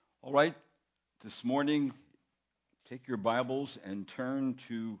All right, this morning, take your Bibles and turn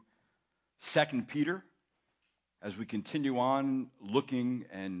to Second Peter as we continue on looking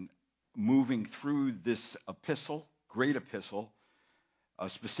and moving through this epistle, great epistle,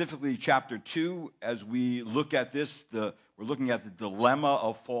 specifically chapter 2. As we look at this, we're looking at the dilemma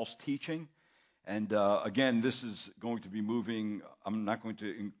of false teaching. And again, this is going to be moving. I'm not going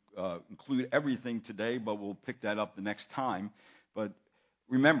to include everything today, but we'll pick that up the next time. But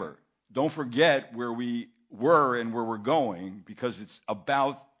remember, don't forget where we were and where we're going, because it's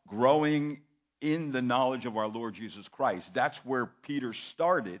about growing in the knowledge of our Lord Jesus Christ. That's where Peter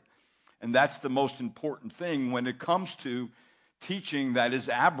started, and that's the most important thing when it comes to teaching that is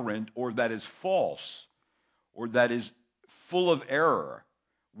aberrant or that is false or that is full of error.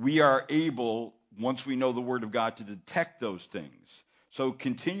 We are able, once we know the Word of God, to detect those things. So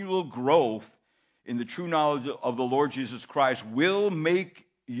continual growth in the true knowledge of the Lord Jesus Christ will make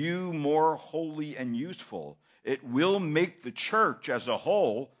you more holy and useful. It will make the church as a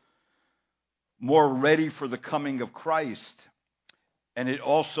whole more ready for the coming of Christ. And it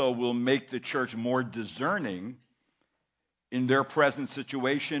also will make the church more discerning in their present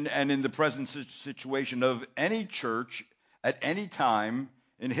situation and in the present situation of any church at any time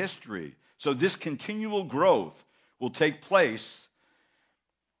in history. So this continual growth will take place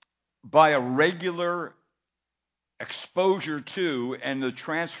by a regular exposure to and the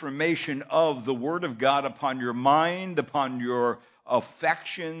transformation of the Word of God upon your mind, upon your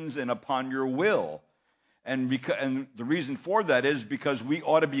affections, and upon your will. And the reason for that is because we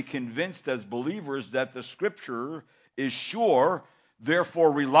ought to be convinced as believers that the Scripture is sure,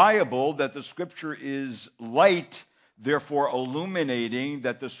 therefore reliable, that the Scripture is light, therefore illuminating,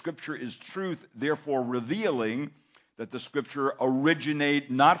 that the Scripture is truth, therefore revealing, that the Scripture originate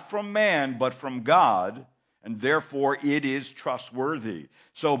not from man but from God, and therefore it is trustworthy.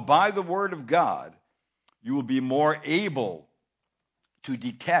 So by the Word of God, you will be more able to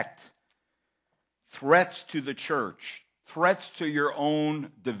detect threats to the church, threats to your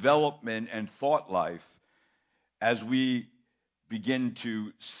own development and thought life, as we begin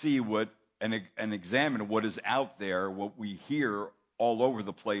to see and examine what is out there, what we hear all over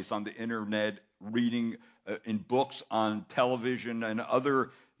the place on the internet, reading in books, on television, and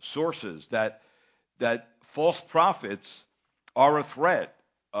other sources, that false prophets are a threat.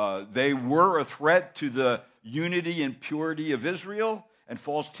 They were a threat to the unity and purity of Israel, and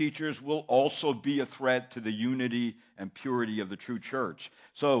false teachers will also be a threat to the unity and purity of the true church.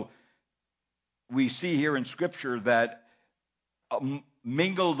 So we see here in Scripture that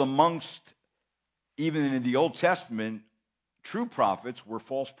mingled amongst, even in the Old Testament, true prophets were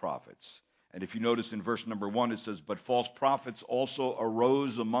false prophets. And if you notice in verse number 1, it says, "But false prophets also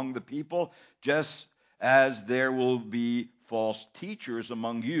arose among the people, just as there will be false teachers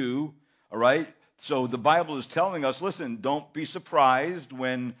among you." All right? So the Bible is telling us, listen, don't be surprised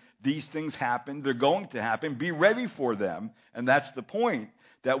when these things happen. They're going to happen. Be ready for them. And that's the point,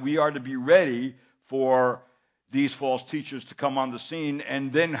 that we are to be ready for these false teachers to come on the scene.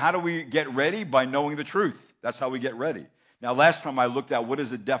 And then how do we get ready? By knowing the truth. That's how we get ready. Now, last time I looked at what is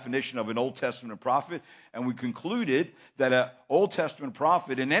the definition of an Old Testament prophet, and we concluded that an Old Testament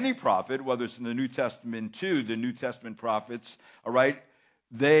prophet, and any prophet, whether it's in the New Testament too, the New Testament prophets, all right,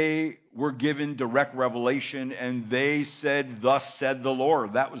 they were given direct revelation, and they said, "Thus said the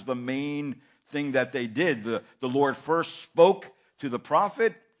Lord." That was the main thing that they did. The Lord first spoke to the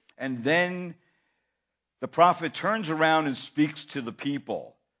prophet, and then the prophet turns around and speaks to the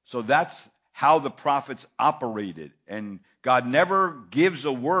people. So that's how the prophets operated. And God never gives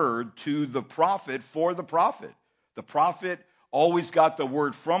a word to the prophet for the prophet. The prophet always got the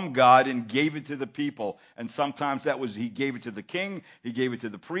word from God and gave it to the people. And sometimes he gave it to the king, he gave it to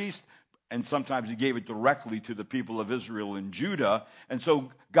the priest, and sometimes he gave it directly to the people of Israel and Judah. And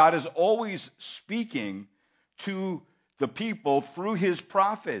so God is always speaking to the people through his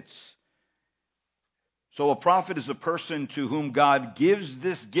prophets. So a prophet is a person to whom God gives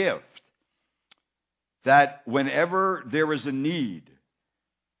this gift, that whenever there is a need,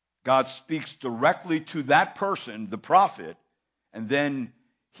 God speaks directly to that person, the prophet, and then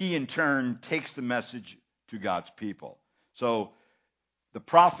he in turn takes the message to God's people. So the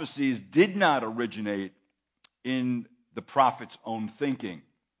prophecies did not originate in the prophet's own thinking,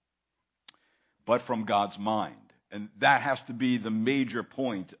 but from God's mind. And that has to be the major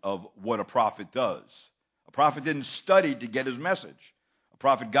point of what a prophet does. A prophet didn't study to get his message. A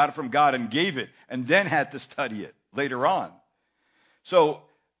prophet got it from God and gave it, and then had to study it later on. So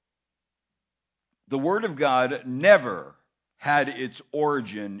the Word of God never had its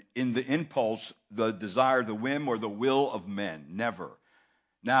origin in the impulse, the desire, the whim, or the will of men. Never.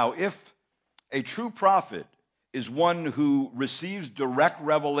 Now, if a true prophet is one who receives direct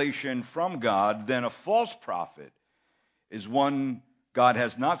revelation from God, then a false prophet is one God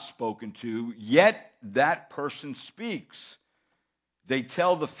has not spoken to, yet that person speaks. They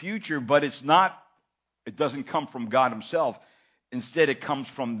tell the future, but it doesn't come from God himself. Instead, it comes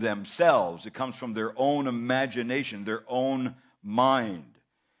from themselves. It comes from their own imagination, their own mind.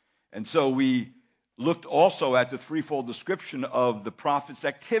 And so we looked also at the threefold description of the prophet's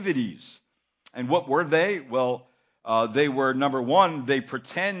activities. And what were they? Well, they were, number one, they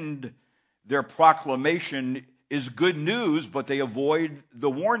pretend their proclamation is good news, but they avoid the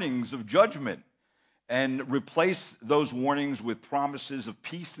warnings of judgment and replace those warnings with promises of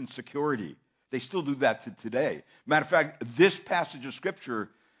peace and security. They still do that to today. Matter of fact, this passage of Scripture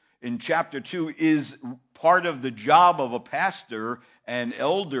in chapter 2 is part of the job of a pastor and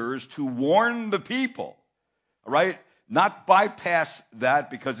elders to warn the people, all right? Not bypass that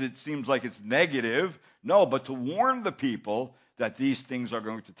because it seems like it's negative. No, but to warn the people that these things are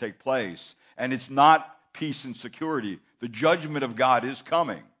going to take place. And it's not peace and security. The judgment of God is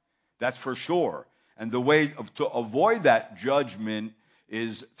coming. That's for sure. And the way to avoid that judgment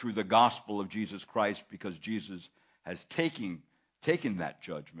is through the gospel of Jesus Christ, because Jesus has taken that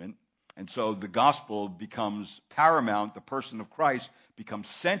judgment. And so the gospel becomes paramount. The person of Christ becomes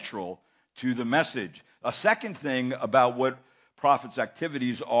central to the message. A second thing about what prophets'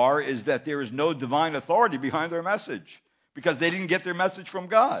 activities are is that there is no divine authority behind their message, because they didn't get their message from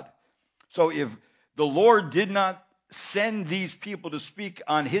God. So if the Lord did not send these people to speak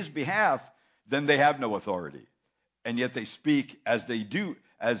on his behalf, then they have no authority. And yet they speak as they do,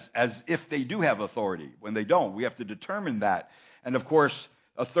 as if they do have authority, when they don't. We have to determine that. And of course,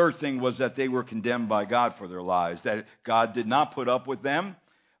 a third thing was that they were condemned by God for their lies, that God did not put up with them.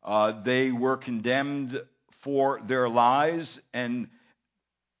 They were condemned for their lies, and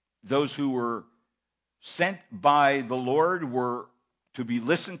those who were sent by the Lord were to be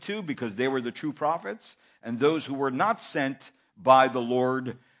listened to because they were the true prophets, and those who were not sent by the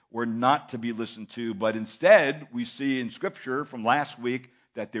Lord were not to be listened to, but instead we see in Scripture from last week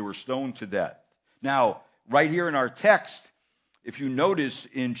that they were stoned to death. Now, right here in our text, if you notice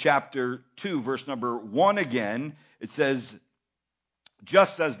in chapter 2, verse number 1 again, it says,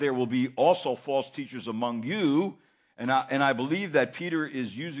 just as there will be also false teachers among you, and I believe that Peter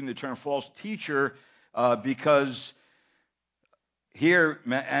is using the term false teacher because here,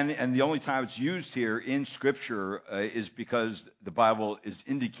 and the only time it's used here in Scripture is because the Bible is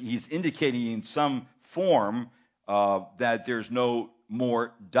he's indicating in some form that there's no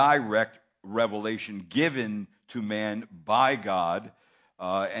more direct revelation given to man by God,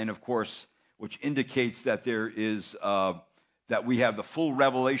 and of course, which indicates that there is that we have the full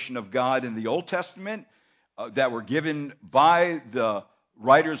revelation of God in the Old Testament that were given by the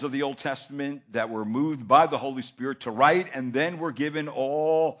writers of the Old Testament, that were moved by the Holy Spirit to write, and then we're given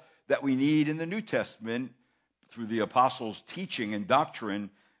all that we need in the New Testament through the apostles' teaching and doctrine,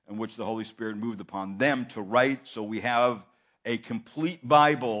 in which the Holy Spirit moved upon them to write. So we have a complete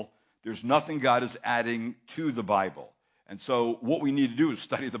Bible. There's nothing God is adding to the Bible. And so what we need to do is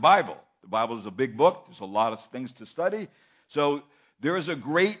study the Bible. The Bible is a big book. There's a lot of things to study. So there is a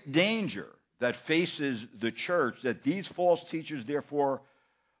great danger that faces the church, that these false teachers, therefore,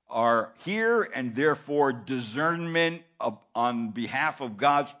 are here, and therefore discernment on behalf of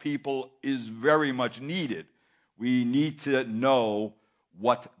God's people is very much needed. We need to know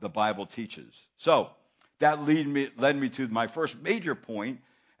what the Bible teaches. So that led me to my first major point,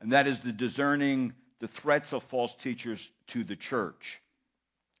 and that is the discerning the threats of false teachers to the church.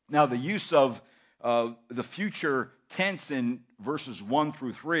 Now, the use of the future tense in verses 1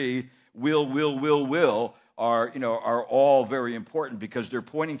 through 3, will, are all very important, because they're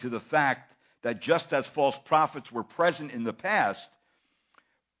pointing to the fact that just as false prophets were present in the past,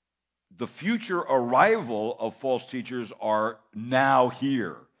 the future arrival of false teachers are now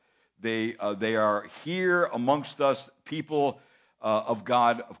here. They are here amongst us. People of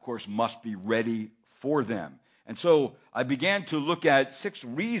God, of course, must be ready for them. And so I began to look at 6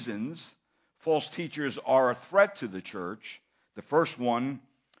 reasons false teachers are a threat to the church. The first one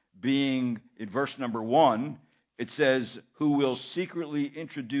being in verse number 1, it says, who will secretly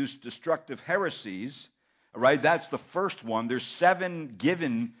introduce destructive heresies. All right, that's the first one. There's 7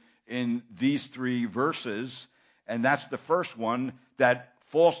 given in these 3 verses, and that's the first one, that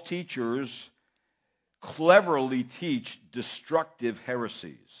false teachers cleverly teach destructive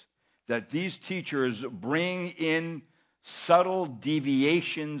heresies. That these teachers bring in subtle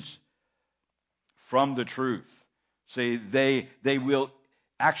deviations from the truth. Say they will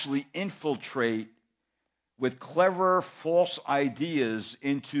actually infiltrate with clever false ideas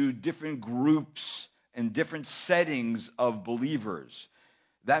into different groups and different settings of believers.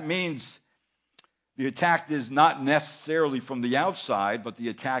 That means the attack is not necessarily from the outside, but the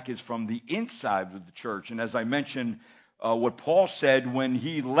attack is from the inside of the church. And as I mentioned, what Paul said when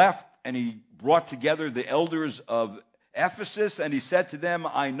he left and he brought together the elders of Ephesus, and he said to them,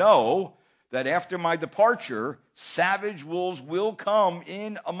 I know that after my departure, savage wolves will come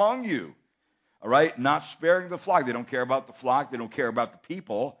in among you. All right? Not sparing the flock. They don't care about the flock. They don't care about the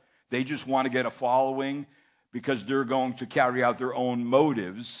people. They just want to get a following because they're going to carry out their own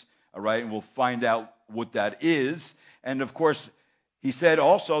motives. All right? And we'll find out what that is. And of course, he said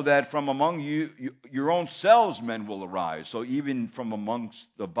also that from among you, your own selves men will arise. So even from amongst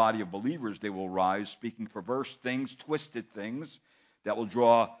the body of believers, they will rise, speaking perverse things, twisted things that will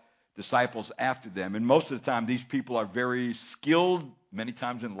draw disciples after them. And most of the time, these people are very skilled, many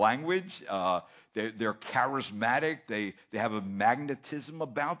times in language. They're charismatic. They have a magnetism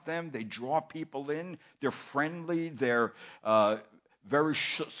about them. They draw people in. They're friendly. They're very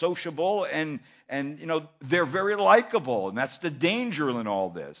sociable, and they're very likable. And that's the danger in all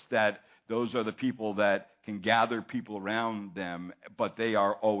this, that those are the people that can gather people around them, but they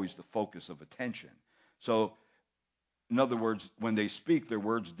are always the focus of attention. So, in other words, when they speak, their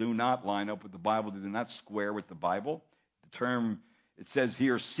words do not line up with the Bible. They do not square with the Bible. The term, it says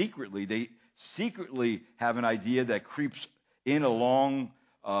here, secretly, they secretly have an idea that creeps in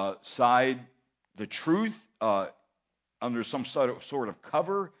alongside the truth under some sort of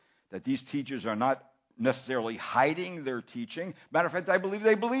cover, that these teachers are not necessarily hiding their teaching. Matter of fact, I believe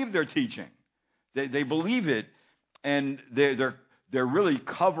they believe their teaching. They believe it, and they're really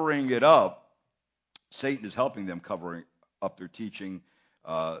covering it up. Satan is helping them covering up their teaching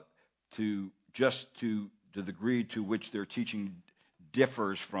to the degree to which their teaching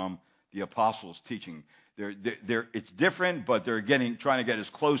differs from the apostles' teaching. It's different, but they're trying to get as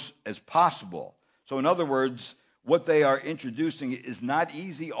close as possible. So in other words, what they are introducing is not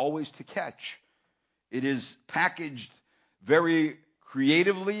easy always to catch. It is packaged very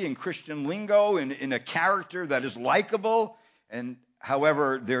creatively in Christian lingo, in a character that is likable, and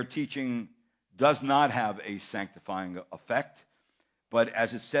however, their teaching does not have a sanctifying effect. But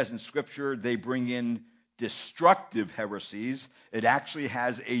as it says in Scripture, they bring in destructive heresies. It actually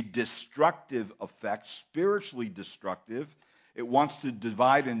has a destructive effect, spiritually destructive. It wants to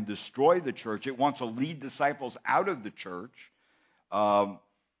divide and destroy the church. It wants to lead disciples out of the church. And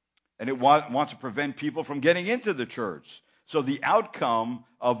it wants to prevent people from getting into the church. So the outcome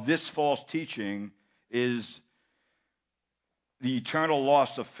of this false teaching is the eternal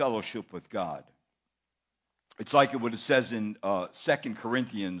loss of fellowship with God. It's like what it says in 2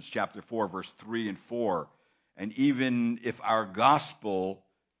 Corinthians chapter 4, verse 3 and 4. And even if our gospel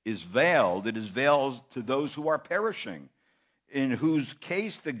is veiled, it is veiled to those who are perishing, in whose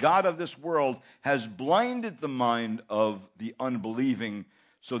case the God of this world has blinded the mind of the unbelieving,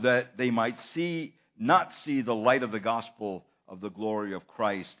 so that they might not see the light of the gospel of the glory of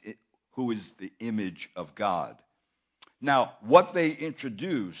Christ, who is the image of God. Now, what they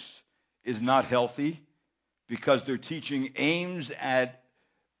introduce is not healthy, because their teaching aims at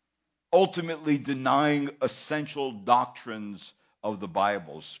ultimately denying essential doctrines of the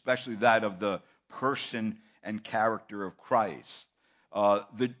Bible, especially that of the person and character of Christ.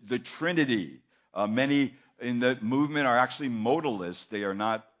 The Trinity. Many in the movement are actually modalists. They are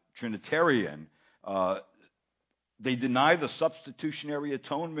not Trinitarian. They deny the substitutionary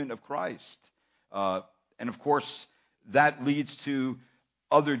atonement of Christ. And of course, that leads to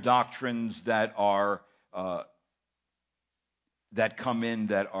other doctrines that are that come in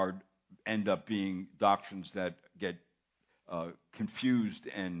that end up being doctrines that get confused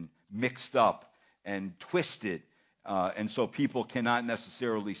and mixed up and twisted, and so people cannot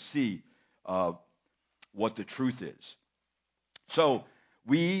necessarily see what the truth is. So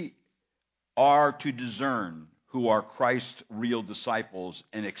we are to discern who are Christ's real disciples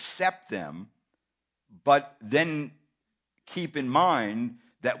and accept them, but then keep in mind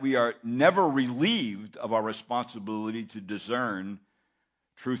that we are never relieved of our responsibility to discern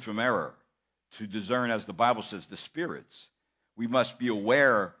truth from error, to discern, as the Bible says, the spirits. We must be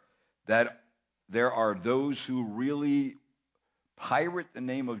aware that there are those who really pirate the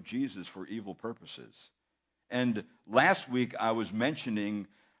name of Jesus for evil purposes. And last week I was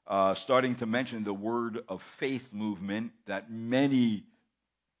starting to mention the Word of Faith movement that many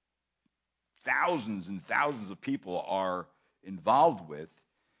thousands and thousands of people are involved with.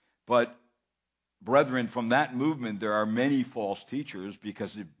 But, brethren, from that movement, there are many false teachers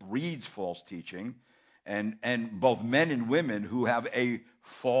because it breeds false teaching, and both men and women who have a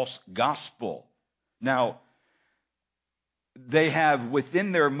false gospel. Now, they have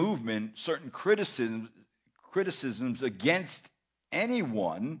within their movement certain criticisms against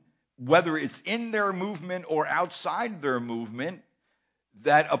anyone, whether it's in their movement or outside their movement,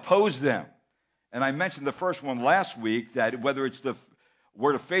 that oppose them. And I mentioned the first one last week, that whether it's the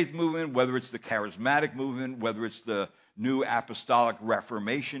Word of Faith movement, whether it's the charismatic movement, whether it's the New Apostolic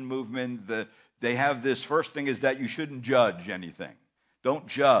Reformation movement, they have this first thing is that you shouldn't judge anything. Don't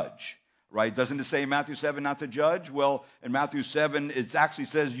judge, right? Doesn't it say in Matthew 7 not to judge? Well, in Matthew 7, it actually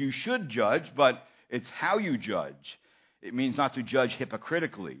says you should judge, but it's how you judge. It means not to judge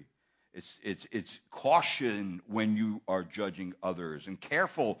hypocritically. It's caution when you are judging others, and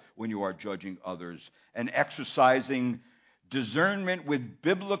careful when you are judging others, and exercising discernment with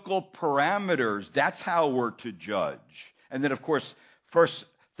biblical parameters. That's how we're to judge. And then, of course, 1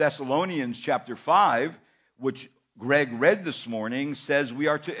 Thessalonians chapter 5, which Greg read this morning, says we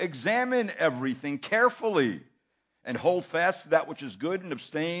are to examine everything carefully and hold fast to that which is good and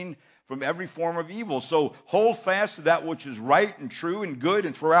abstain from every form of evil. So hold fast to that which is right and true and good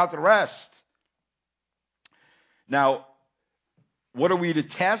and throw out the rest. Now, what are we to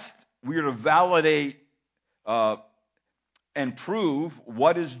test? We are to validate and prove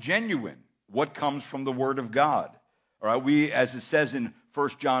what is genuine, what comes from the Word of God. All right, we, as it says in 1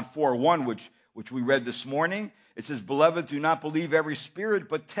 John 4:1, which we read this morning, it says, "Beloved, do not believe every spirit,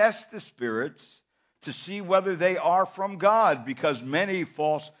 but test the spirits to see whether they are from God, because many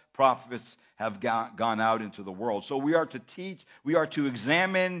false prophets have gone out into the world." So we are to teach, we are to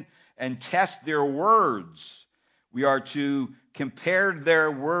examine and test their words. We are to compare their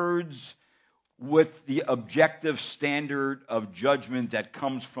words with the objective standard of judgment that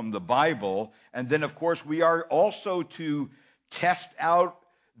comes from the Bible. And then, of course, we are also to test out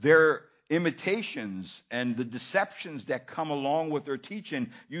their imitations and the deceptions that come along with their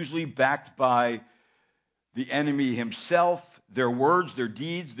teaching, usually backed by the enemy himself, their words, their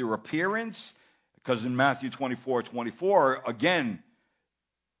deeds, their appearance. Because in Matthew 24:24, again,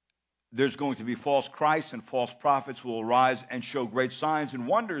 there's going to be false Christs and false prophets will arise and show great signs and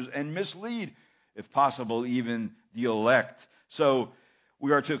wonders and mislead, if possible, even the elect. So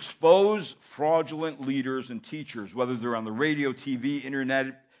we are to expose fraudulent leaders and teachers, whether they're on the radio, TV,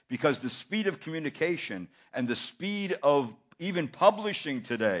 internet, because the speed of communication and the speed of even publishing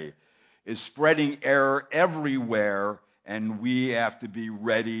today is spreading error everywhere, and we have to be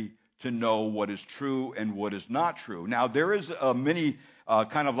ready to know what is true and what is not true. Now, there is a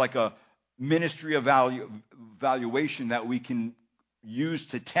kind of like a ministry evaluation that we can use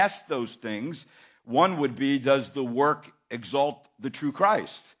to test those things. One would be, does the work exalt the true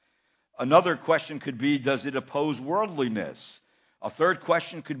Christ? Another question could be, does it oppose worldliness? A third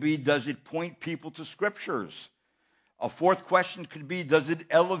question could be, does it point people to scriptures? A fourth question could be, does it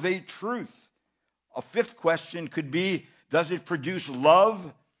elevate truth? A fifth question could be, does it produce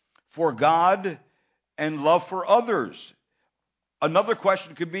love for God and love for others? Another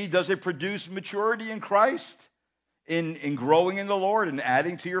question could be, does it produce maturity in Christ, in growing in the Lord and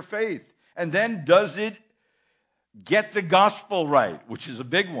adding to your faith? And then, does it get the gospel right, which is a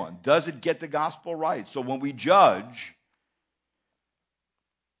big one? Does it get the gospel right? So when we judge,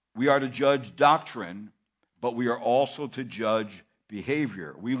 we are to judge doctrine, but we are also to judge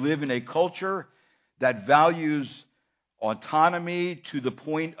behavior. We live in a culture that values autonomy to the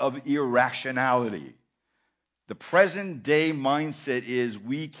point of irrationality. The present day mindset is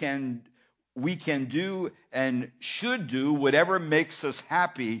we can do and should do whatever makes us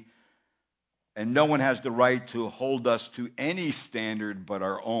happy, and no one has the right to hold us to any standard but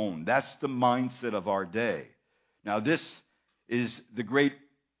our own. That's the mindset of our day. Now, this is the great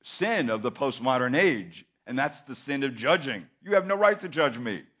sin of the postmodern age, and that's the sin of judging. You have no right to judge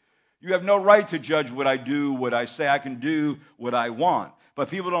me. You have no right to judge what I do, what I say. I can do what I want. But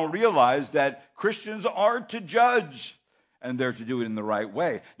people don't realize that Christians are to judge, and they're to do it in the right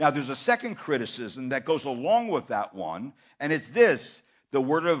way. Now, there's a second criticism that goes along with that one, and it's this: the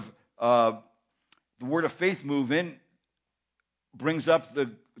Word of Faith movement brings up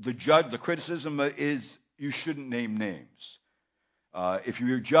the criticism is you shouldn't name names. If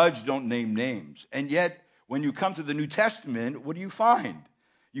you're judged, don't name names. And yet, when you come to the New Testament, what do you find?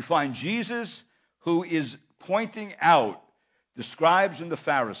 You find Jesus, who is pointing out the scribes and the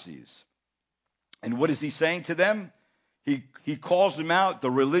Pharisees. And what is he saying to them? He calls them out,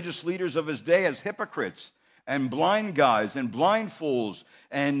 the religious leaders of his day, as hypocrites and blind guys and blind fools,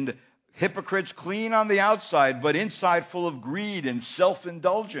 and hypocrites clean on the outside, but inside full of greed and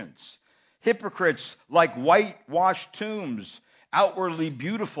self-indulgence. Hypocrites like whitewashed tombs, outwardly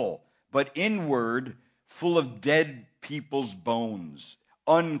beautiful, but inward full of dead people's bones,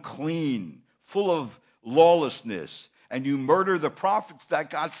 unclean, full of lawlessness. and you murder the prophets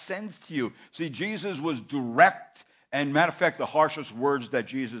that God sends to you. See, Jesus was direct, and matter of fact, the harshest words that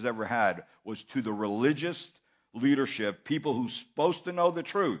Jesus ever had was to the religious leadership, people who's supposed to know the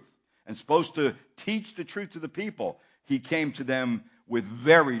truth and supposed to teach the truth to the people. He came to them with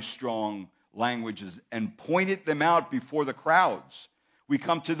very strong languages and pointed them out before the crowds. We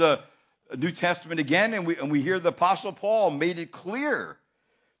come to the New Testament again, and we hear the Apostle Paul made it clear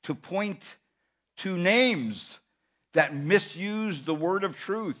to point to names that misuse the word of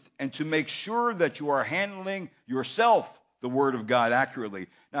truth and to make sure that you are handling yourself the word of God accurately.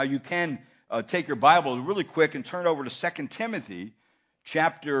 Now, you can take your Bible really quick and turn over to 2 Timothy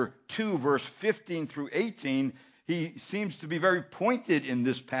chapter 2, verse 15 through 18. He seems to be very pointed in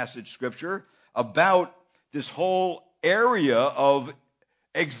this passage scripture about this whole area of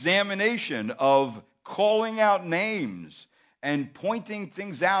examination, of calling out names and pointing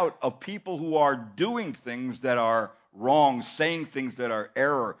things out of people who are doing things that are wrong, saying things that are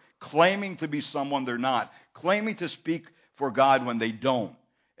error, claiming to be someone they're not, claiming to speak for God when they don't.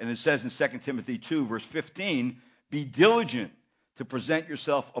 And it says in 2 Timothy 2, verse 15, be diligent to present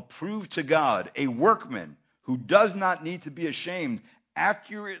yourself approved to God, a workman who does not need to be ashamed,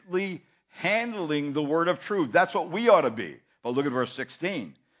 accurately handling the word of truth. That's what we ought to be. But look at verse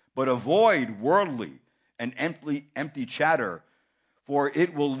 16. But avoid worldly and empty chatter, for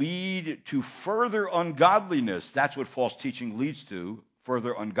it will lead to further ungodliness. That's what false teaching leads to,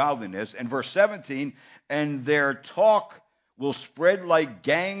 further ungodliness. And verse 17, and their talk will spread like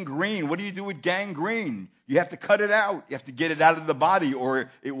gangrene. What do you do with gangrene? You have to cut it out. You have to get it out of the body or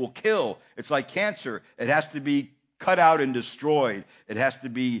it will kill. It's like cancer. It has to be cut out and destroyed. It has to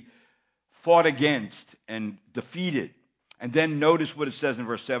be fought against and defeated. And then notice what it says in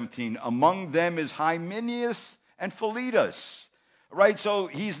verse 17. Among them is Hymenaeus and Philetus. Right? So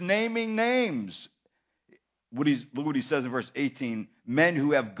he's naming names. Look what he says in verse 18. Men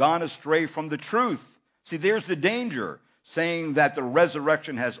who have gone astray from the truth. See, there's the danger, saying that the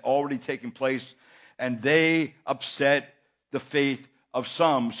resurrection has already taken place, and they upset the faith of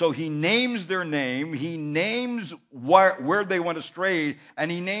some. So he names their name, he names where they went astray, and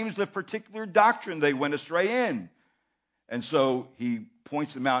he names the particular doctrine they went astray in. And so he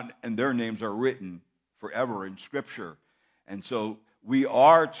points them out, and their names are written forever in Scripture. And so we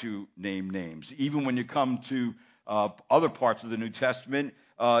are to name names. Even when you come to other parts of the New Testament,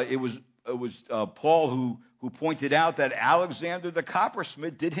 it was Paul who pointed out that Alexander the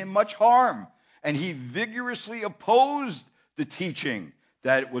coppersmith did him much harm. And he vigorously opposed the teaching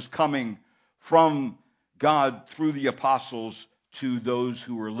that was coming from God through the apostles to those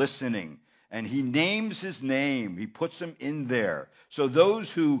who were listening. And he names his name. He puts him in there. So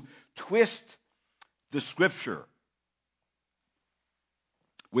those who twist the Scripture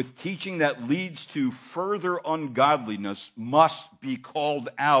with teaching that leads to further ungodliness must be called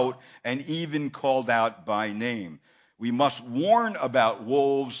out, and even called out by name. We must warn about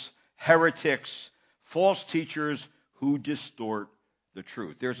wolves, heretics, false teachers who distort the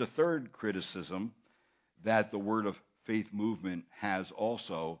truth. There's a third criticism that the Word of Faith movement has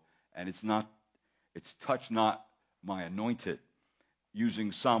also, and it's touch not my anointed,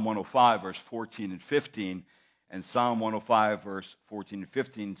 using Psalm 105, verse 14 and 15. And Psalm 105, verse 14 and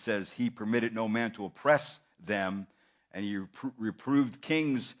 15 says, he permitted no man to oppress them, and he reproved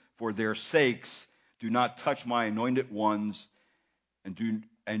kings for their sakes. Do not touch my anointed ones, and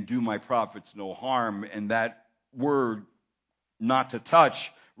do my prophets no harm. And that word, not to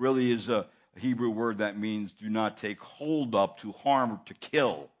touch, really is a Hebrew word that means do not take hold up, to harm, or to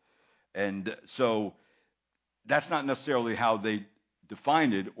kill. And so that's not necessarily how they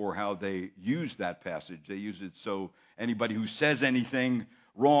defined it or how they use that passage. They use it so anybody who says anything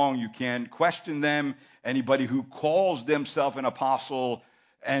wrong, you can question them. Anybody who calls themselves an apostle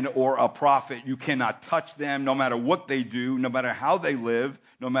and or a prophet, you cannot touch them, no matter what they do, no matter how they live,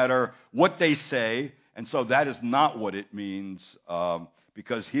 no matter what they say. And so that is not what it means,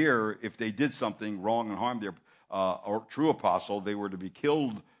 because here, if they did something wrong and harmed their or true apostle, they were to be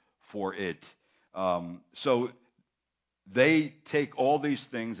killed for it. So they take all these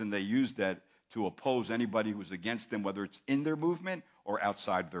things and they use that to oppose anybody who's against them, whether it's in their movement or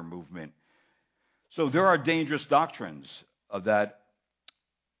outside their movement. So there are dangerous doctrines that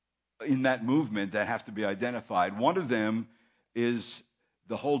in that movement that have to be identified. One of them is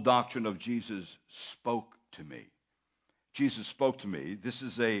the whole doctrine of Jesus spoke to me. Jesus spoke to me. This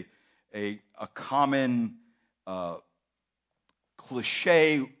is a common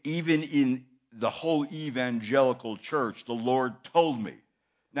cliche, even in the whole evangelical church. The Lord told me.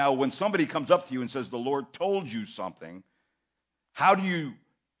 Now, when somebody comes up to you and says, the Lord told you something, how do you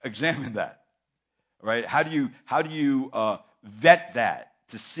examine that? right? How do you vet that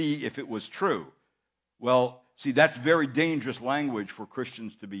to see if it was true? Well, see, that's very dangerous language for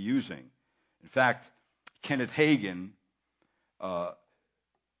Christians to be using. In fact, Kenneth Hagin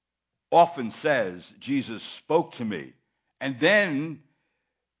often says, Jesus spoke to me. And then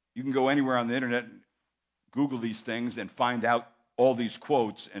you can go anywhere on the internet and Google these things and find out all these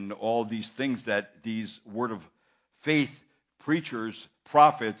quotes and all these things that these word of faith preachers,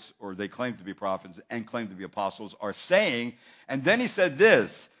 prophets, or they claim to be prophets and claim to be apostles, are saying. And then he said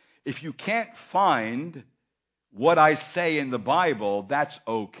this, if you can't find what I say in the Bible, that's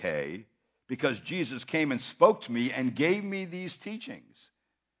okay, because Jesus came and spoke to me and gave me these teachings.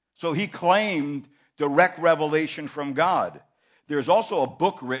 So he claimed direct revelation from God. There's also a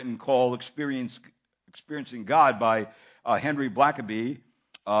book written called Experiencing God by Henry Blackaby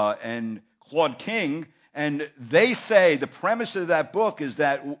and Claude King. And they say the premise of that book is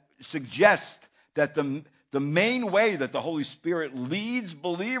that suggests that the main way that the Holy Spirit leads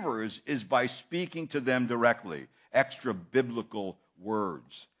believers is by speaking to them directly, extra biblical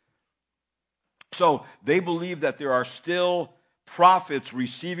words. So they believe that there are still prophets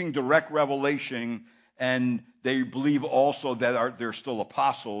receiving direct revelation, and they believe also that there are still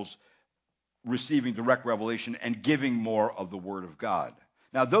apostles receiving direct revelation and giving more of the Word of God.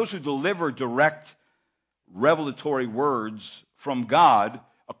 Now, those who deliver direct revelatory words from God,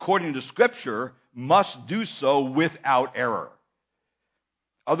 according to Scripture, must do so without error.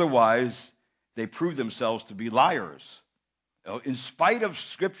 Otherwise, they prove themselves to be liars. In spite of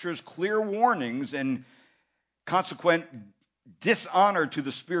Scripture's clear warnings and consequent dishonor to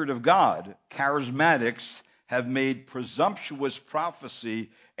the Spirit of God, charismatics have made presumptuous prophecy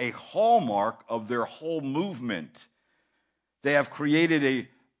a hallmark of their whole movement. They have created a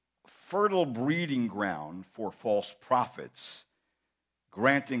fertile breeding ground for false prophets,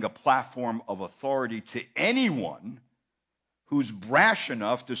 granting a platform of authority to anyone who's brash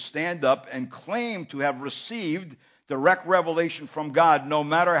enough to stand up and claim to have received direct revelation from God, no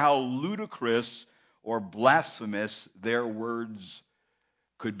matter how ludicrous or blasphemous their words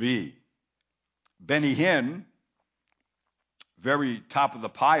could be. Benny Hinn, very top of the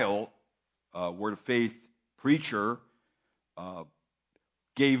pile, Word of Faith preacher,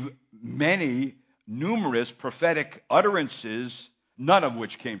 gave numerous prophetic utterances, none of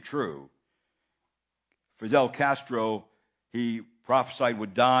which came true. Fidel Castro, he prophesied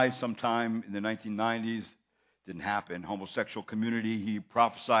would die sometime in the 1990s. Didn't happen. Homosexual community, he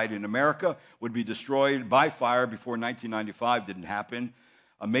prophesied in America, would be destroyed by fire before 1995. Didn't happen.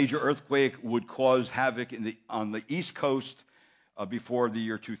 A major earthquake would cause havoc on the East Coast before the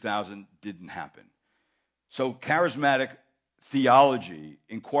year 2000. Didn't happen. So charismatic theology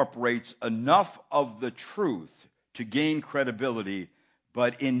incorporates enough of the truth to gain credibility,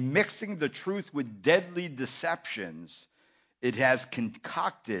 but in mixing the truth with deadly deceptions, it has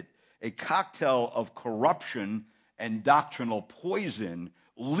concocted a cocktail of corruption and doctrinal poison,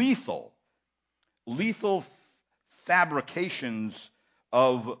 lethal fabrications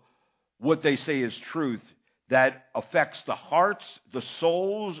of what they say is truth that affects the hearts, the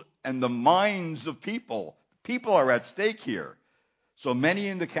souls, and the minds of people. People are at stake here. So many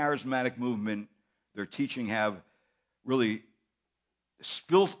in the charismatic movement, their teaching have really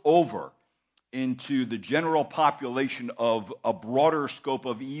spilt over into the general population of a broader scope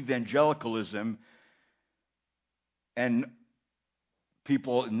of evangelicalism, and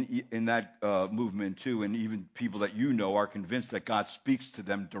people in that movement too, and even people that you know, are convinced that God speaks to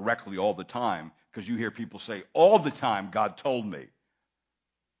them directly all the time, because you hear people say all the time, God told me.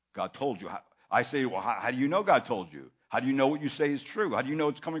 God told you. I say, well, how do you know God told you? How do you know what you say is true? How do you know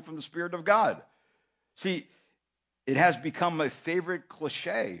it's coming from the Spirit of God? See, it has become a favorite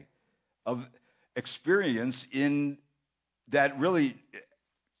cliche of experience in that really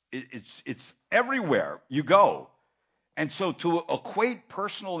it's everywhere you go. And so to equate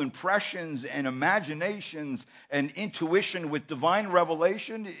personal impressions and imaginations and intuition with divine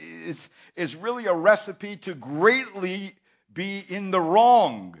revelation is really a recipe to greatly be in the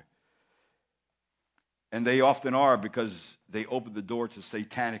wrong. And they often are, because they open the door to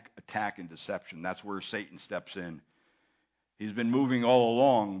satanic attack and deception. That's where Satan steps in. He's been moving all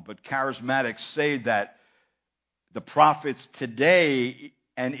along, but charismatics say that the prophets today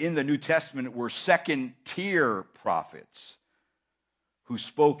and in the New Testament were second-tier prophets who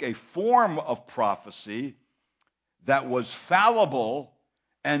spoke a form of prophecy that was fallible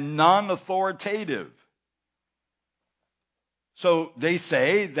and non-authoritative. So they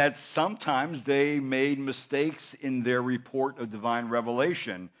say that sometimes they made mistakes in their report of divine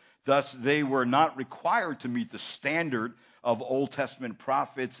revelation. Thus, they were not required to meet the standard of Old Testament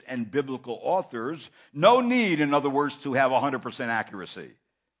prophets and biblical authors. No need, in other words, to have 100% accuracy.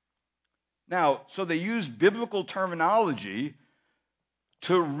 Now, so they use biblical terminology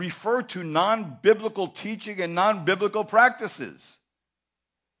to refer to non-biblical teaching and non-biblical practices.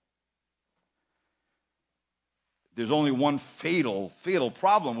 There's only one fatal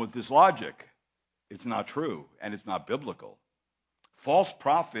problem with this logic. It's not true, and it's not biblical. False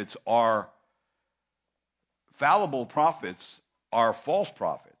prophets are fallible prophets are false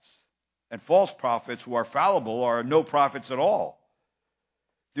prophets. And false prophets who are fallible are no prophets at all.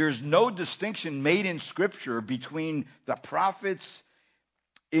 There's no distinction made in Scripture between the prophets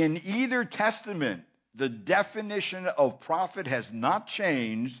in either testament. The definition of prophet has not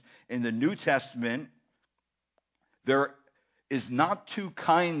changed in the New Testament. There is not two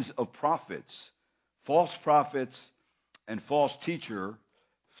kinds of prophets. False prophets and false teachers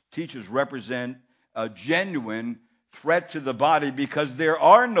represent a genuine threat to the body because there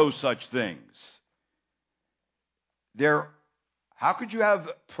are no such things. How could you have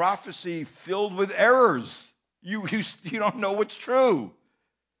prophecy filled with errors? You don't know what's true.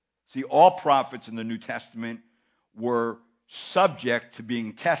 See, all prophets in the New Testament were subject to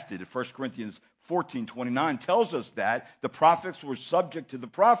being tested. 1 Corinthians 14:29 tells us that the prophets were subject to the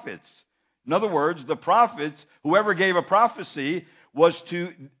prophets. In other words, the prophets, whoever gave a prophecy,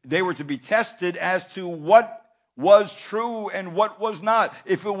 they were to be tested as to what was true and what was not.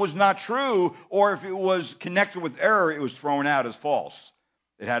 If it was not true, or if it was connected with error, it was thrown out as false.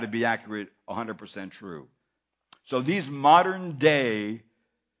 It had to be accurate, 100% true. So these modern day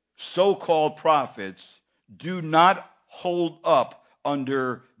so-called prophets do not hold up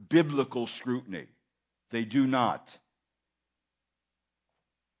under biblical scrutiny. They do not.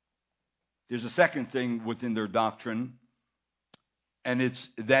 There's a second thing within their doctrine, and it's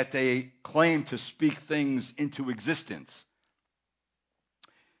that they claim to speak things into existence.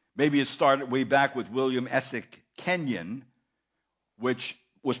 Maybe it started way back with William Essex Kenyon, which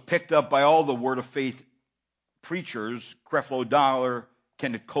was picked up by all the Word of Faith preachers, Creflo Dollar,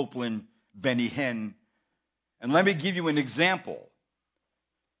 Kenneth Copeland, Benny Hinn. And let me give you an example.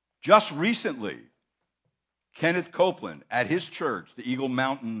 Just recently, Kenneth Copeland at his church, the Eagle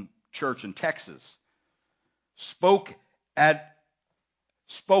Mountain Church in Texas, spoke at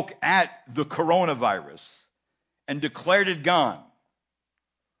the coronavirus and declared it gone.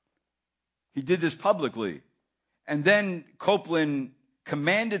 He did this publicly. And then Copeland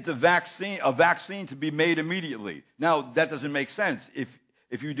commanded a vaccine to be made immediately. Now, that doesn't make sense. If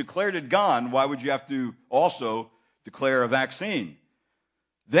you declared it gone, why would you have to also declare a vaccine?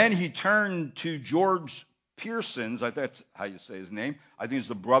 Then he turned to George Pearson, that's how you say his name, I think it's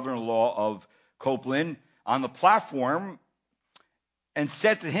the brother-in-law of Copeland, on the platform, and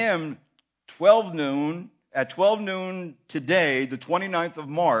said to him, at 12 noon today, the 29th of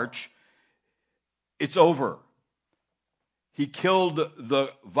March, it's over. He killed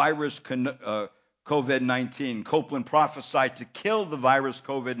the virus COVID-19. Copeland prophesied to kill the virus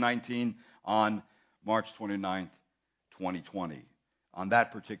COVID-19 on March 29th, 2020. On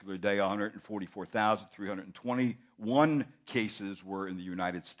that particular day, 144,321 cases were in the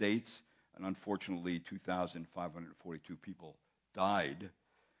United States, and unfortunately, 2,542 people died.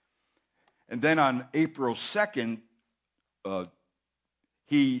 And then on April 2nd,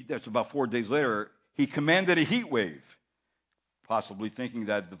 that's about 4 days later, he commanded a heat wave, possibly thinking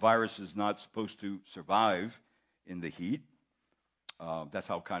that the virus is not supposed to survive in the heat. That's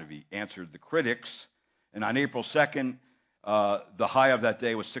how kind of he answered the critics. And on April 2nd, the high of that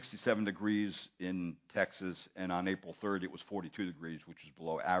day was 67 degrees in Texas, and on April 3rd, it was 42 degrees, which is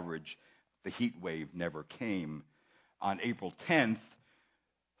below average. The heat wave never came. On April 10th,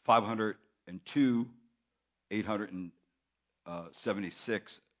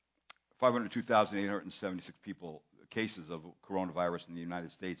 502,876 cases of coronavirus in the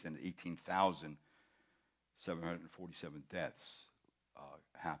United States, and 18,747 deaths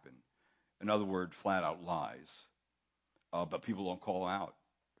happened. In other words, flat out lies. But people don't call out.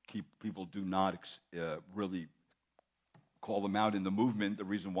 People do not really call them out in the movement. The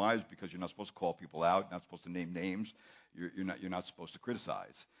reason why is because you're not supposed to call people out. You're not supposed to name names. You're not supposed to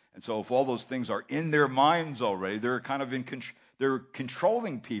criticize. And so if all those things are in their minds already, they're kind of they're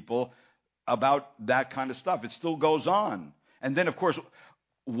controlling people about that kind of stuff. It still goes on. And then, of course,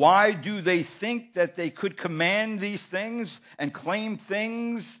 why do they think that they could command these things and claim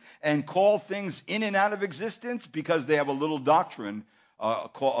things and call things in and out of existence? Because they have a little doctrine,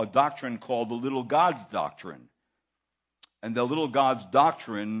 a doctrine called the little God's doctrine. And the little God's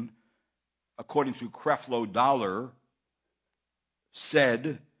doctrine, according to Creflo Dollar,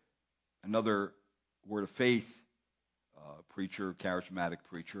 said, another Word of Faith preacher, charismatic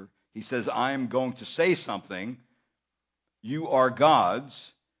preacher. He says, I am going to say something. You are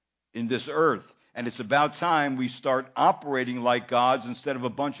gods in this earth. And it's about time we start operating like gods instead of a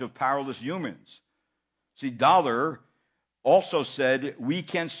bunch of powerless humans. See, Dollar also said we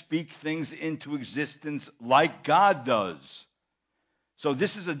can speak things into existence like God does. So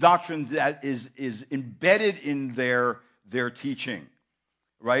this is a doctrine that is embedded in their teaching,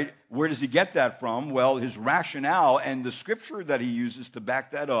 right? Where does he get that from? Well, his rationale and the scripture that he uses to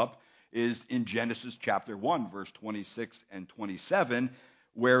back that up is in Genesis chapter 1, verse 26 and 27,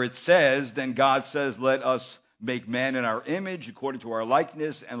 where it says, then God says, let us make man in our image according to our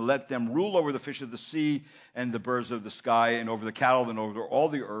likeness, and let them rule over the fish of the sea and the birds of the sky and over the cattle and over all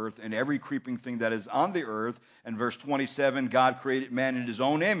the earth and every creeping thing that is on the earth. And verse 27, God created man in his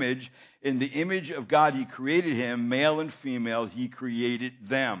own image. In the image of God he created him, male and female he created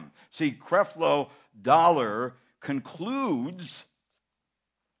them. See, Creflo Dollar concludes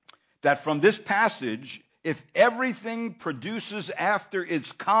that from this passage, if everything produces after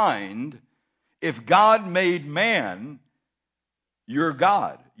its kind, if God made man, you're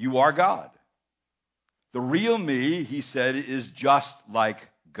God. You are God. The real me, he said, is just like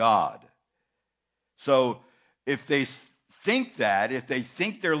God. So if they think that, if they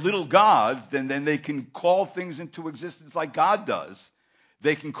think they're little gods, then they can call things into existence like God does.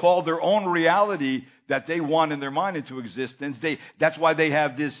 They can call their own reality that they want in their mind into existence. That's why they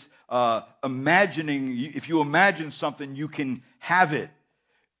have this imagining. If you imagine something, you can have it.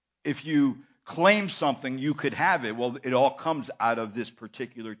 If you claim something, you could have it. Well, it all comes out of this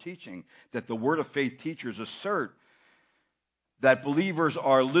particular teaching that the Word of Faith teachers assert that believers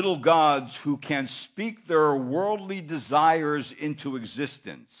are little gods who can speak their worldly desires into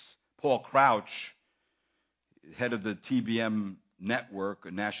existence. Paul Crouch, head of the TBN network,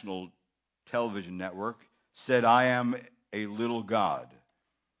 a national television network, said, I am a little God.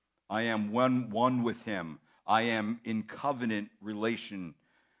 I am one with him. I am in covenant relation.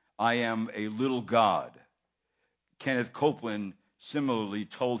 I am a little God. Kenneth Copeland similarly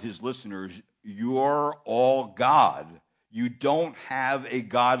told his listeners, you're all God. You don't have a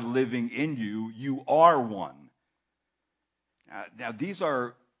God living in you. You are one. Now these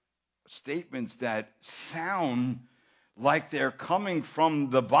are statements that sound like they're coming from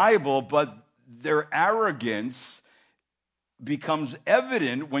the Bible, but their arrogance becomes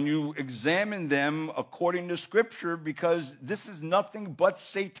evident when you examine them according to Scripture, because this is nothing but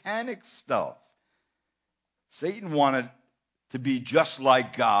satanic stuff. Satan wanted to be just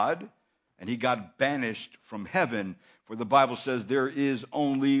like God, and he got banished from heaven. For the Bible says there is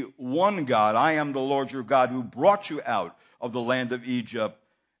only one God. I am the Lord your God who brought you out of the land of Egypt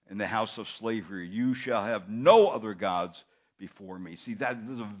in the house of slavery. You shall have no other gods before me. See, that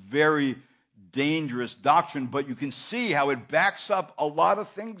is a very dangerous doctrine, but you can see how it backs up a lot of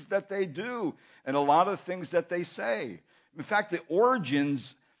things that they do and a lot of things that they say. In fact, the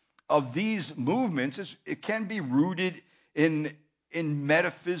origins of these movements, it can be rooted in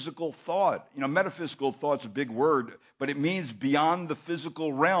metaphysical thought. You know, metaphysical thought's a big word, but it means beyond the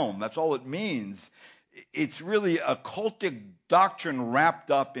physical realm. That's all it means. It's really a cultic doctrine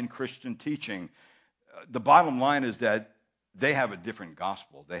wrapped up in Christian teaching. The bottom line is that they have a different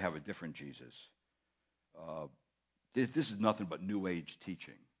gospel. They have a different Jesus. This is nothing but New Age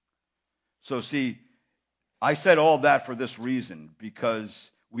teaching. So see, I said all that for this reason,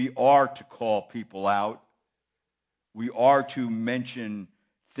 because we are to call people out. We are to mention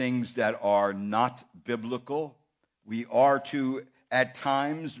things that are not biblical. We are to, at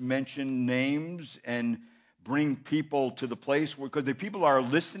times, mention names and bring people to the place where, because the people are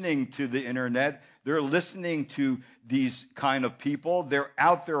listening to the internet, they're listening to these kind of people. They're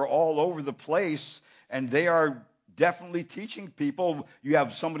out there all over the place, and they are definitely teaching people. You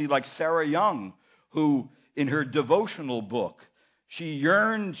have somebody like Sarah Young, who in her devotional book, she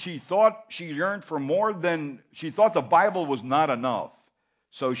thought the Bible was not enough.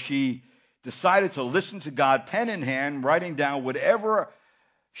 So she decided to listen to God pen in hand, writing down whatever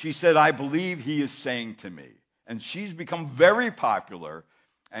she said, I believe he is saying to me. And she's become very popular.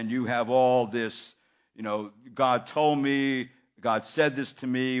 And you have all this, God told me, God said this to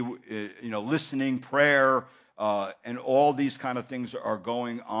me, listening, prayer, and all these kind of things are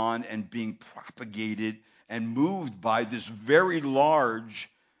going on and being propagated and moved by this very large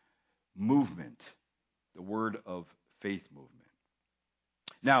movement, the Word of Faith movement.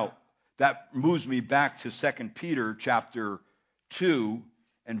 Now, that moves me back to 2 Peter chapter 2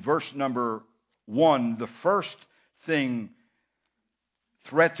 and verse number 1. The first threat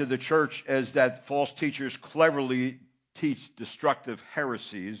to the church is that false teachers cleverly teach destructive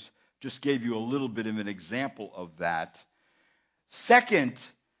heresies. Just gave you a little bit of an example of that. Second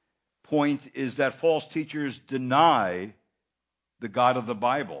point is that false teachers deny the God of the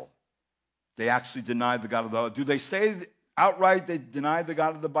Bible. They actually deny the God of the Bible. Do they say outright they deny the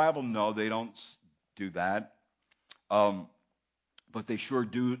God of the Bible? No, they don't do that. But they sure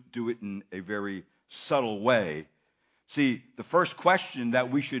do it in a very subtle way. See, the first question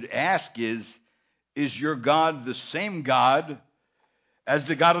that we should ask is your God the same God as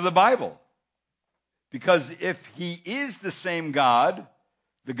the God of the Bible? Because if he is the same God,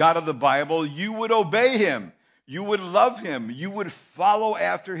 the God of the Bible, you would obey him. You would love him. You would follow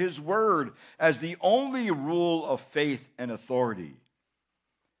after his word as the only rule of faith and authority.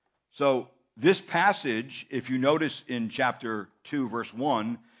 So this passage, if you notice in chapter 2, verse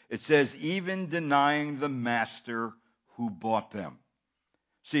 1, it says, even denying the master who bought them.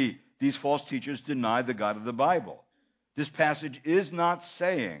 See, these false teachers deny the God of the Bible. This passage is not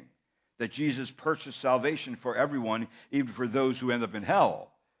saying that Jesus purchased salvation for everyone, even for those who end up in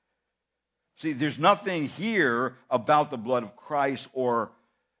hell. See, there's nothing here about the blood of Christ or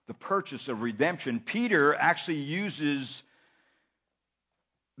the purchase of redemption. Peter actually uses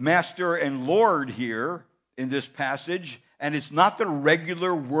master and Lord here in this passage, and it's not the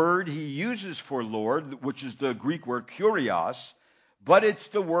regular word he uses for Lord, which is the Greek word kurios, but it's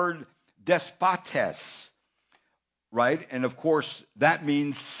the word despotes, right? And of course, that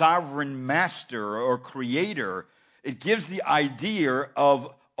means sovereign master or creator. It gives the idea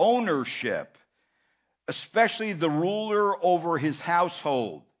of ownership, especially the ruler over his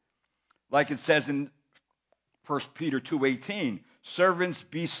household. Like it says in 1 Peter 2:18, servants,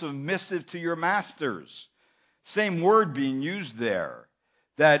 be submissive to your masters. Same word being used there,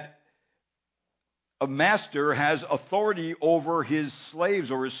 that a master has authority over his slaves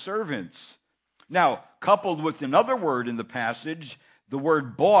or his servants. Now, coupled with another word in the passage, the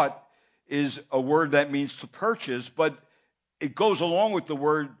word bought is a word that means to purchase, but it goes along with the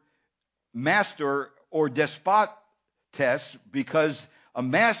word master or despotes, because a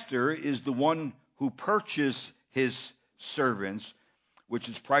master is the one who purchased his servants, which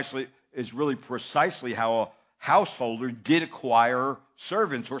is really precisely how a householder did acquire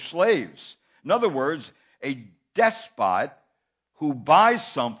servants or slaves. In other words, a despot who buys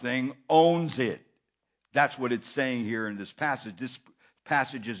something owns it. That's what it's saying here in this passage. This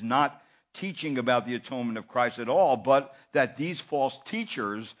passage is not teaching about the atonement of Christ at all, but that these false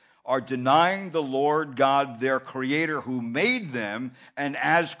teachers are denying the Lord God, their creator, who made them, and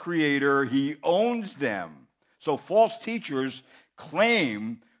as creator, he owns them. So false teachers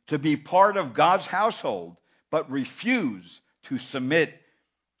claim to be part of God's household, but refuse to submit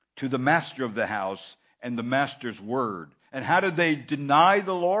to the master of the house and the master's word. And how do they deny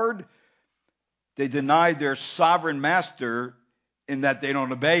the Lord? They deny their sovereign master in that they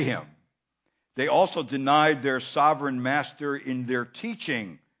don't obey him. They also denied their sovereign master in their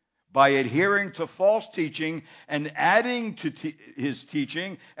teaching by adhering to false teaching and adding to his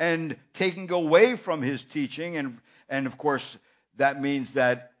teaching and taking away from his teaching. And of course, that means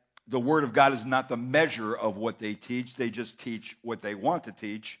that the Word of God is not the measure of what they teach. They just teach what they want to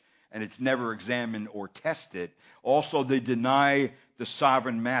teach, and it's never examined or tested. Also, they deny the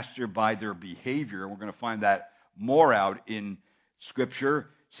sovereign master by their behavior. We're going to find that more out in Scripture.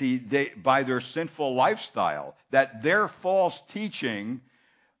 See, by their sinful lifestyle, that their false teaching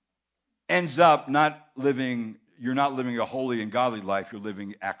ends up you're not living a holy and godly life, you're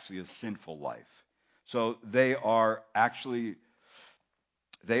living actually a sinful life. So they are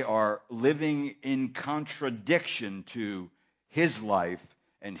living in contradiction to his life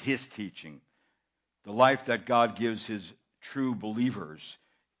and his teaching. The life that God gives his true believers,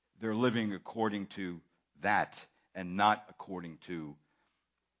 they're living according to that and not according to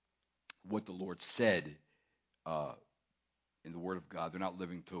what the Lord said in the Word of God. They're not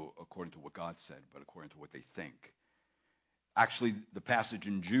living according to what God said, but according to what they think. Actually, the passage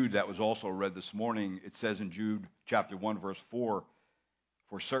in Jude that was also read this morning, it says in Jude chapter 1, verse 4,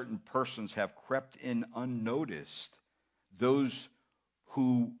 for certain persons have crept in unnoticed, those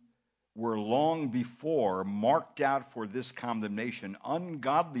who were long before marked out for this condemnation,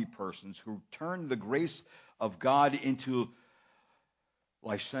 ungodly persons who turned the grace of God into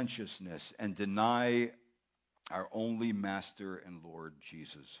licentiousness and deny our only Master and Lord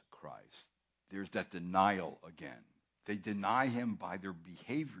Jesus Christ. There's that denial again. They deny him by their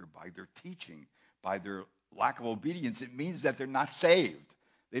behavior, by their teaching, by their lack of obedience. It means that they're not saved.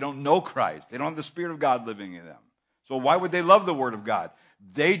 They don't know Christ. They don't have the Spirit of God living in them. So why would they love the Word of God?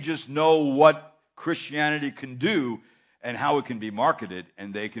 They just know what Christianity can do and how it can be marketed,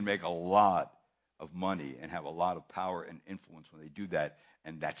 and they can make a lot of money and have a lot of power and influence when they do that,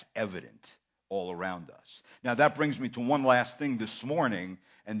 and that's evident all around us. Now that brings me to one last thing this morning,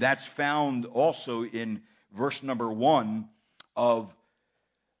 and that's found also in verse number 1 of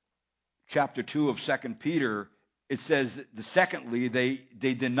chapter 2 of 2 Peter. It says, secondly, they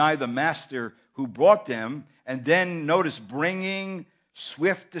deny the master who brought them, and then notice, bringing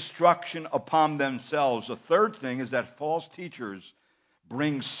swift destruction upon themselves. The third thing is that false teachers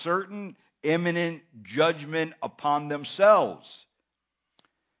bring certain imminent judgment upon themselves.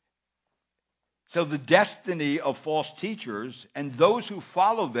 So the destiny of false teachers and those who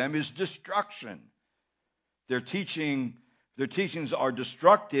follow them is destruction. Their teachings are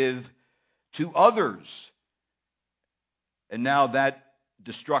destructive to others. And now that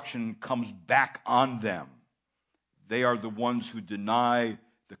destruction comes back on them. They are the ones who deny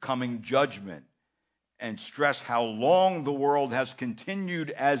the coming judgment and stress how long the world has continued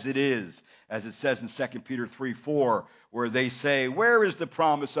as it is, as it says in 2 Peter 3:4, where they say, "Where is the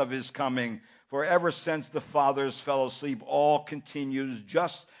promise of his coming? For ever since the fathers fell asleep, all continues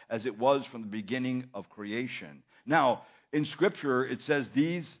just as it was from the beginning of creation." Now, in Scripture, it says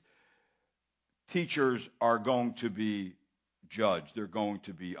these teachers are going to be judged. They're going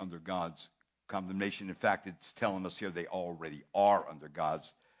to be under God's condemnation. In fact, it's telling us here they already are under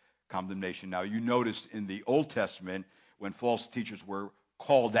God's condemnation. Now, you notice in the Old Testament, when false teachers were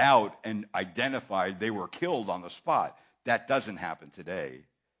called out and identified, they were killed on the spot. That doesn't happen today.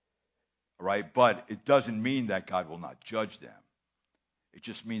 All right? But it doesn't mean that God will not judge them. It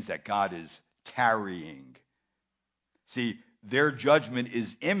just means that God is tarrying. See, their judgment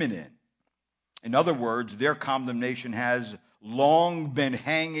is imminent. In other words, their condemnation has long been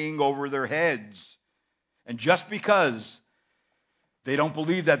hanging over their heads. And just because they don't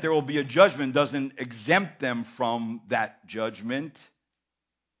believe that there will be a judgment doesn't exempt them from that judgment.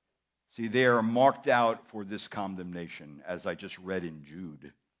 See, they are marked out for this condemnation, as I just read in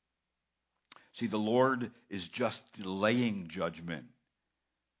Jude. See, the Lord is just delaying judgment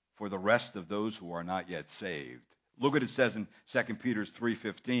for the rest of those who are not yet saved. Look what it says in 2 Peter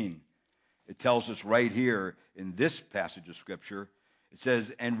 3:15. It tells us right here in this passage of Scripture, it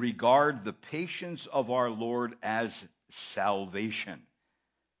says, "And regard the patience of our Lord as salvation."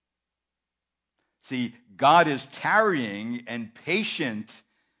 See, God is tarrying and patient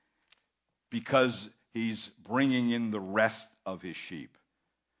because he's bringing in the rest of his sheep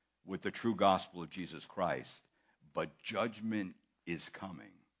with the true gospel of Jesus Christ. But judgment is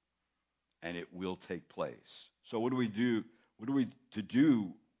coming, and it will take place. So what do we do? What are we to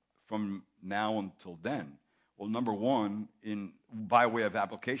do from now until then? Well, number one, by way of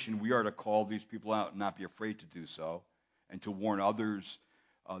application, we are to call these people out and not be afraid to do so, and to warn others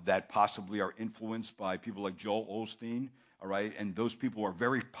that possibly are influenced by people like Joel Osteen, all right? And those people are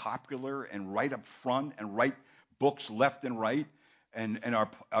very popular and right up front and write books left and right, and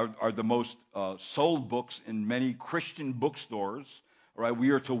are the most sold books in many Christian bookstores, all right? We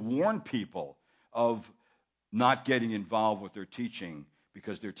are to warn people of not getting involved with their teaching,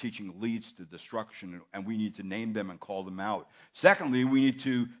 because their teaching leads to destruction, and we need to name them and call them out. Secondly, we need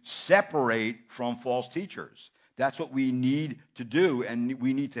to separate from false teachers. That's what we need to do, and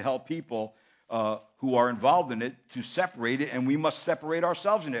we need to help people who are involved in it to separate it, and we must separate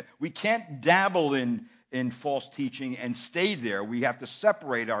ourselves in it. We can't dabble in false teaching and stay there. We have to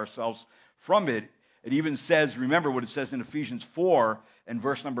separate ourselves from it. It even says, remember what it says in Ephesians 4 and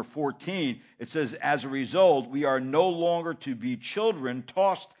verse number 14. It says, "As a result, we are no longer to be children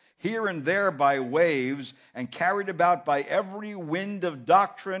tossed here and there by waves and carried about by every wind of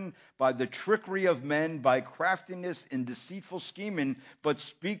doctrine, by the trickery of men, by craftiness in deceitful scheming, but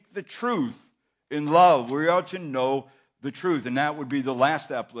speak the truth in love." We are to know the truth. And that would be the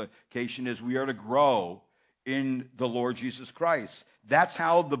last application, is we are to grow in the Lord Jesus Christ. That's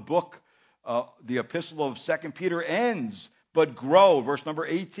how the book, the epistle of 2 Peter ends. But grow, verse number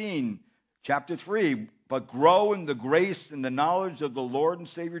 18, chapter 3, "But grow in the grace and the knowledge of the Lord and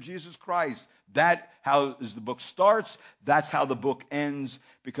Savior Jesus Christ." That's how as the book starts, that's how the book ends,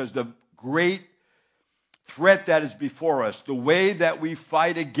 because the great threat that is before us, the way that we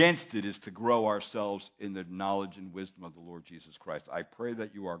fight against it, is to grow ourselves in the knowledge and wisdom of the Lord Jesus Christ. I pray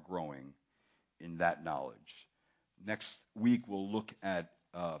that you are growing in that knowledge. Next week we'll look at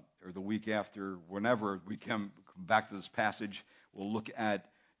or the week after, whenever we come back to this passage, we'll look at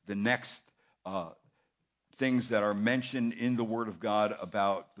the next things that are mentioned in the Word of God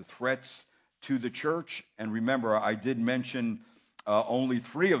about the threats to the church. And remember, I did mention only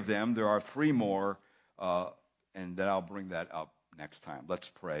 3 of them. There are 3 more, and then I'll bring that up next time. Let's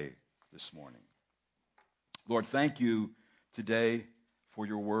pray this morning. Lord, thank you today for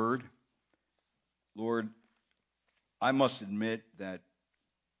your Word. Lord, I must admit that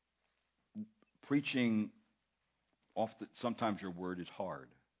preaching, often, sometimes your word is hard.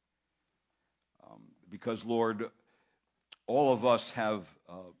 Because, Lord, all of us have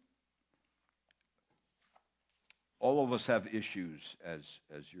issues as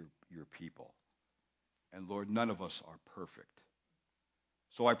your people. And Lord, none of us are perfect.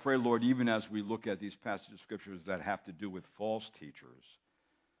 So I pray, Lord, even as we look at these passages of scriptures that have to do with false teachers,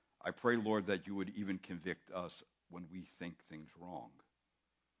 I pray, Lord, that you would even convict us when we think things wrong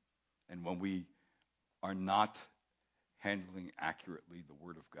and when we are not handling accurately the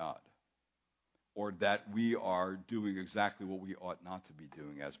Word of God, or that we are doing exactly what we ought not to be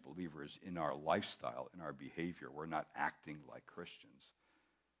doing as believers in our lifestyle, in our behavior. We're not acting like Christians.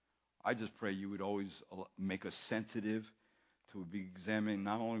 I just pray you would always make us sensitive to be examining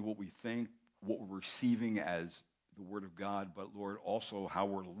not only what we think, what we're receiving as the Word of God, but, Lord, also how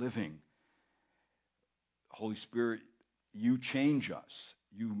we're living. Holy Spirit, you change us.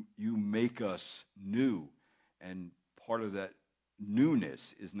 You make us new. And part of that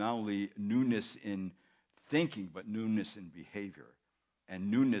newness is not only newness in thinking, but newness in behavior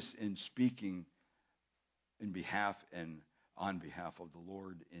and newness in speaking in behalf and on behalf of the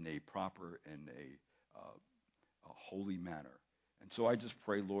Lord in a proper and a holy manner. And so I just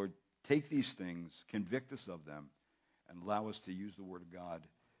pray, Lord, take these things, convict us of them, and allow us to use the Word of God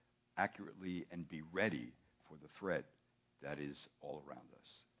accurately and be ready for the threat that is all around us.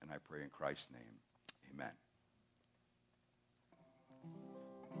 And I pray in Christ's name, amen.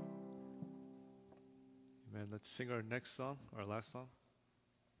 Amen. Let's sing our next song, our last song.